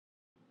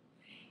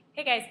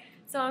Hey guys,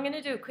 so I'm going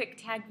to do a quick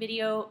tag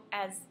video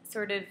as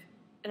sort of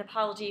an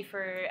apology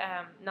for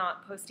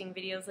not posting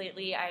videos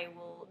lately. I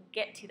will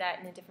get to that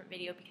in a different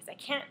video because I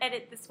can't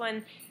edit this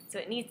one, so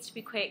it needs to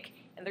be quick.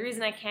 And the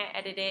reason I can't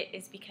edit it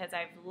is because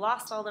I've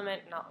lost all the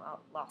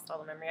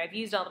memory, I've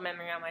used all the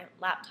memory on my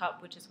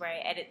laptop, which is where I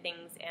edit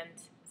things, and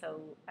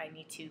so I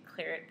need to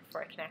clear it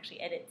before I can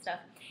actually edit stuff.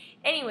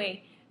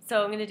 Anyway,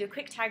 so I'm going to do a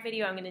quick tag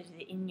video. I'm going to do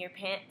the In Your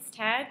Pants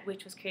tag,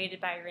 which was created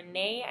by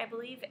Renee, I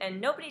believe,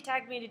 and nobody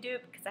tagged me to do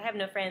it because I have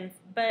no friends,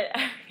 but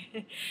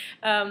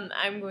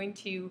I'm going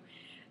to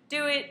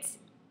do it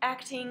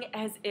acting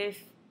as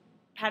if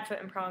Padfoot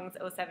and Prongs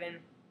 07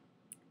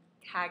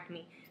 tagged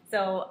me.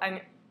 So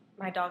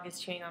my dog is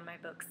chewing on my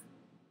books.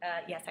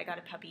 Yes, I got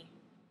a puppy.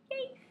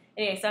 Yay!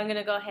 Anyway, so I'm going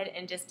to go ahead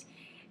and just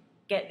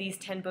get these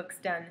 10 books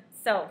done.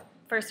 So,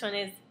 first one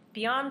is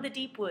Beyond the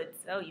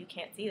Deepwoods. Oh, you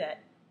can't see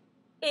that.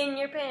 In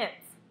Your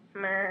Pants.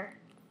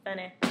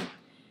 Funny.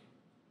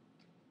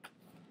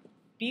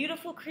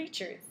 Beautiful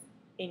Creatures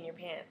in Your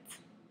Pants.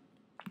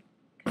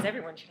 Because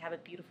everyone should have a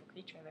beautiful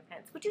creature in their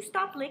pants. Would you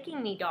stop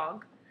licking me,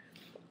 dog?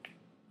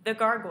 The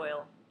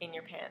Gargoyle in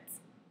Your Pants.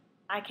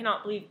 I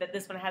cannot believe that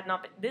this one has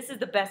not been... This is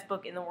the best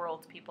book in the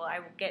world, people. I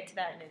will get to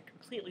that in a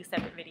completely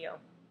separate video.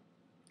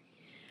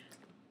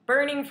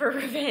 Burning for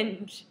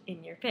Revenge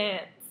in Your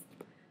Pants.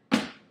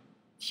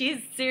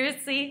 She's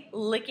seriously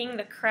licking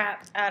the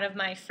crap out of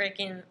my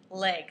freaking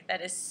leg.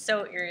 That is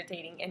so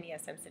irritating. And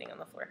yes, I'm sitting on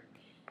the floor.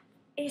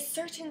 A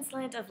Certain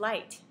Slant of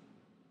Light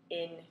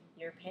in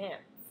Your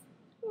Pants.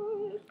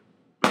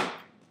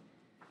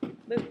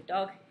 Move,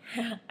 dog.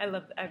 I'm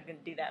going to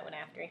do that one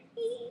after.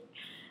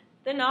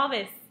 The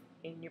Novice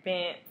in Your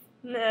Pants.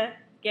 Nah,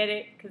 get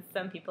it? Because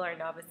some people are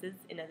novices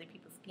in other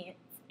people's pants.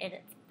 And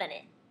it's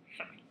funny.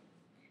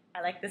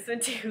 I like this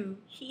one too.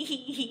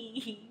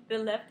 The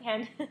left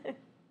hand.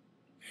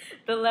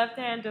 The Left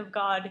Hand of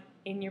God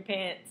in Your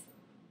Pants.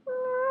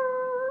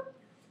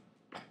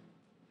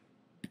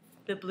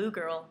 The Blue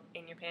Girl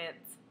in Your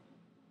Pants.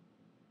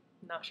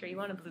 Not sure you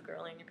want a blue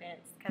girl in your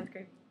pants. Kind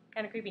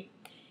of creepy.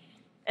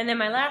 And then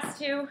my last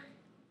two,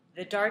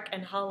 The Dark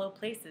and Hollow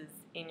Places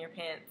in Your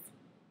Pants.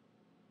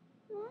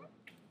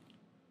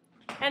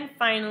 And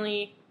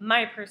finally,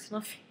 my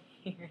personal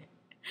favorite.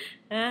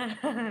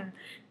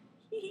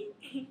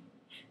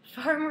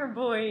 Farmer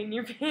Boy in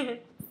Your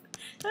Pants.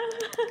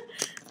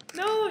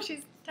 No,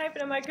 she's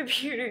typing on my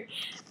computer.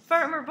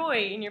 Farmer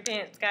Boy in Your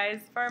Pants, guys.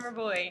 Farmer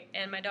Boy.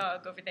 And my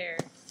dog over there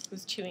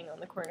who's chewing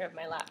on the corner of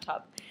my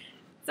laptop.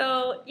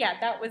 So, yeah,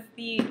 that was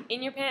the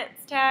In Your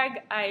Pants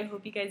tag. I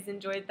hope you guys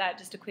enjoyed that.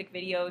 Just a quick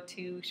video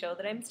to show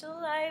that I'm still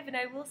alive and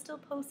I will still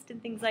post and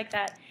things like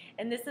that.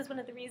 And this is one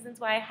of the reasons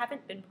why I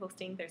haven't been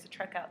posting. There's a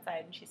truck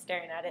outside and she's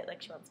staring at it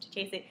like she wants to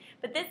chase it.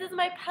 But this is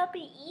my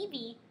puppy,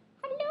 Evie.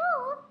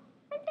 Hello.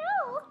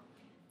 Hello.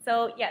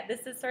 So, yeah,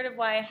 this is sort of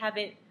why I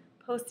haven't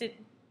posted...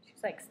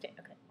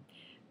 okay.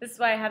 This is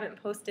why I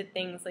haven't posted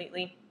things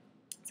lately.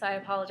 So I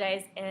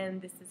apologize, and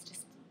this is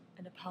just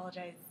an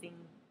apologizing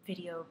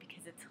video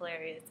because it's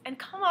hilarious. And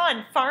come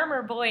on,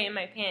 Farmer Boy in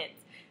My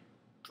Pants.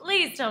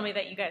 Please tell me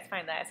that you guys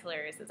find that as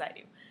hilarious as I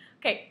do.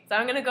 Okay, so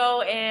I'm gonna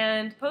go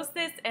and post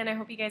this, and I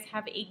hope you guys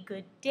have a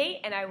good day,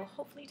 and I will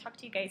hopefully talk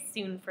to you guys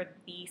soon for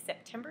the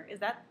September.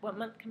 Is that what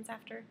month comes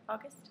after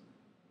August?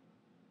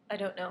 I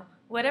don't know.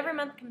 Whatever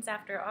month comes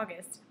after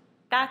August.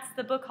 That's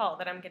the book haul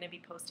that I'm going to be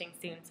posting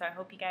soon. So I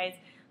hope you guys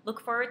look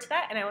forward to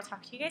that, and I will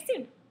talk to you guys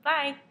soon.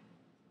 Bye!